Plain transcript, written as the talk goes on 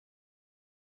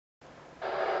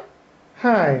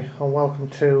Hi and welcome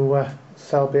to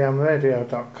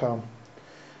CellBMRadio.com.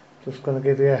 Just going to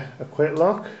give you a quick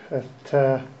look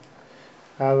at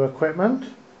our equipment.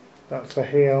 That's the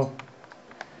Heel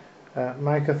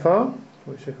microphone,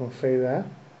 which you can see there.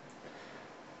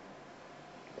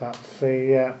 That's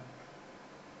the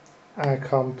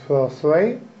ICOM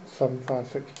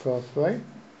IC756PRO111.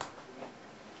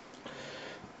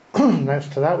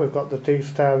 Next to that we've got the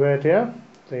DSTAR radio,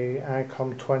 the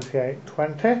ICOM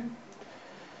 2820.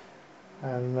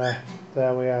 And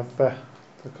there we have the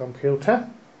computer.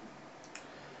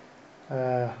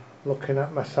 Looking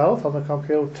at myself on the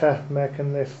computer,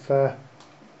 making this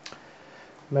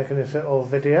little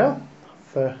video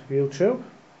for YouTube.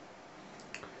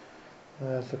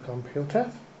 There's the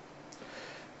computer,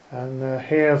 and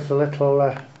here's the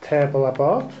little table I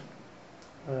bought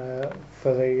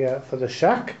for the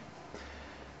shack.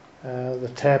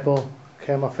 The table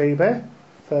came off eBay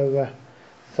for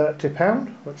 £30,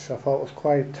 which I thought was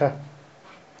quite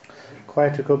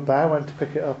a good buy. I went to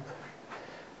pick it up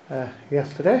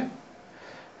yesterday,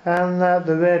 and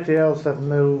the radios have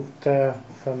moved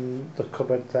from the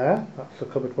cupboard there. That's the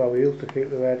cupboard where we used to keep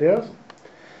the radios,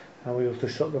 and we used to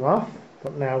shut them off,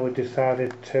 but now we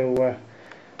decided to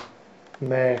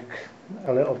make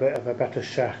a little bit of a better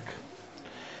shack,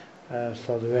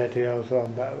 so the radios are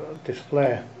on better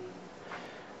display.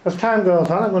 As time goes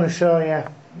on, I'm going to show you,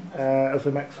 as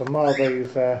we make some more of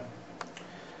these, I'm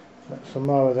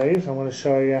going to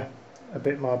show you a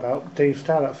bit more about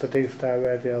DSTAR. That's the DSTAR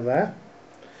radio there,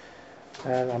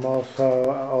 and I'm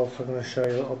also going to show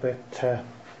you a little bit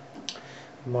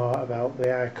more about the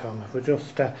ICOM. If we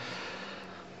just turn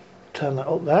that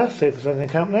up there, see if there's anything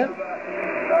happening.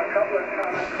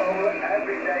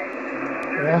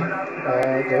 Yeah,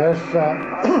 there is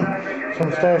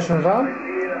some stations on.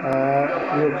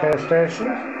 UK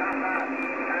stations.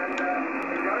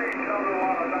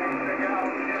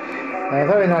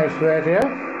 Very nice radio.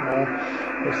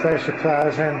 It's very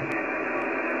surprising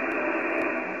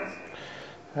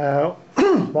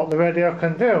what the radio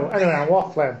can do. Anyway, I'm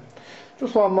waffling.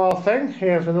 Just one more thing.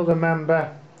 Here's another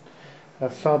member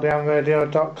of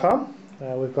CellBMRadio.com.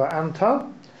 We've got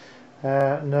Anton,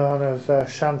 known as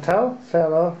Chantel. Say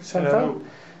hello, Chantel. Hello.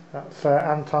 That's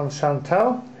Anton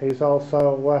Chantel. He's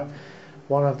also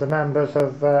one of the members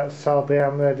of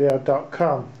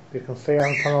CellBMRadio.com. You can see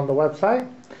Anton on the website.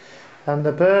 And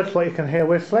the birds, what you can hear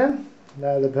whistling,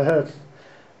 they're the birds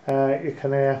you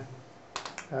can hear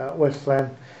whistling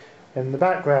in the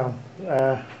background.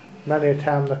 Many a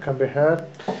time they can be heard.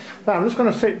 Now I'm just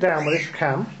going to sit down with this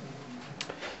cam,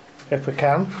 if we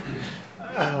can,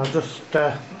 and I'll just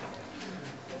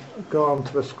go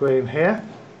onto the screen here.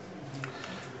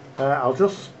 I'll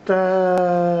just,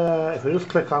 if we just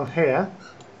click on here,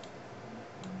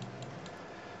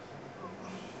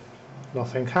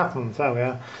 nothing happens. There we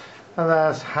are. And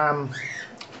there's Ham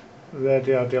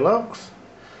Radio Deluxe.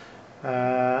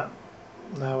 There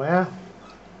we are,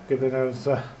 giving us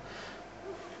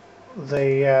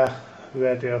the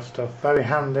radio stuff. Very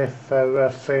handy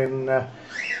for seeing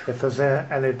if there's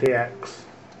any DX.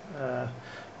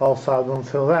 Also I'll run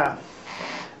through that.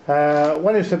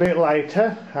 When it's a bit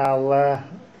later, I'll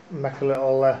make a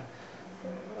little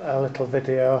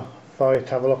video for you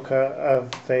to have a look at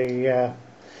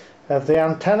of the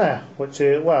antenna, which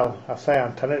is, well, I say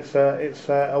antenna, it's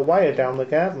a wire down the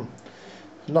garden.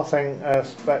 Nothing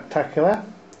spectacular,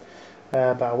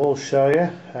 but I will show you,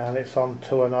 and it's on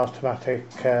to an automatic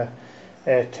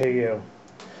ATU.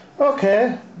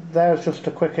 Okay, there's just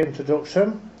a quick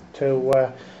introduction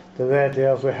to the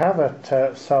radios we have at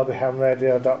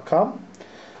CellBMRadio.com.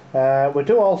 We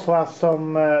do also have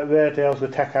some radios we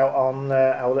take out on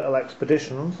our little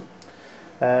expeditions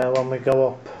when we go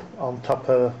up on top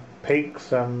of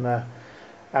peaks and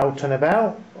out and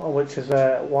about, which is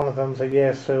one of them's a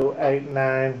Yaesu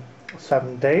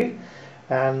 897D,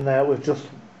 and we've just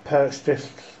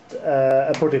purchased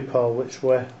a buddy pole which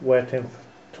we're waiting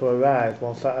to arrive.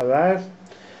 Once that arrives,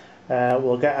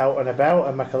 we'll get out and about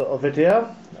and make a little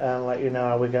video and let you know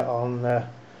how we get on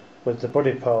with the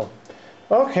buddy pole.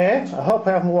 Okay, I hope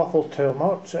I haven't waffled too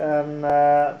much, and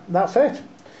that's it.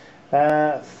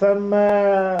 From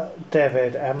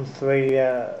David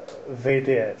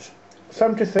M3VDH.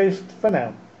 73 for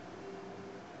now.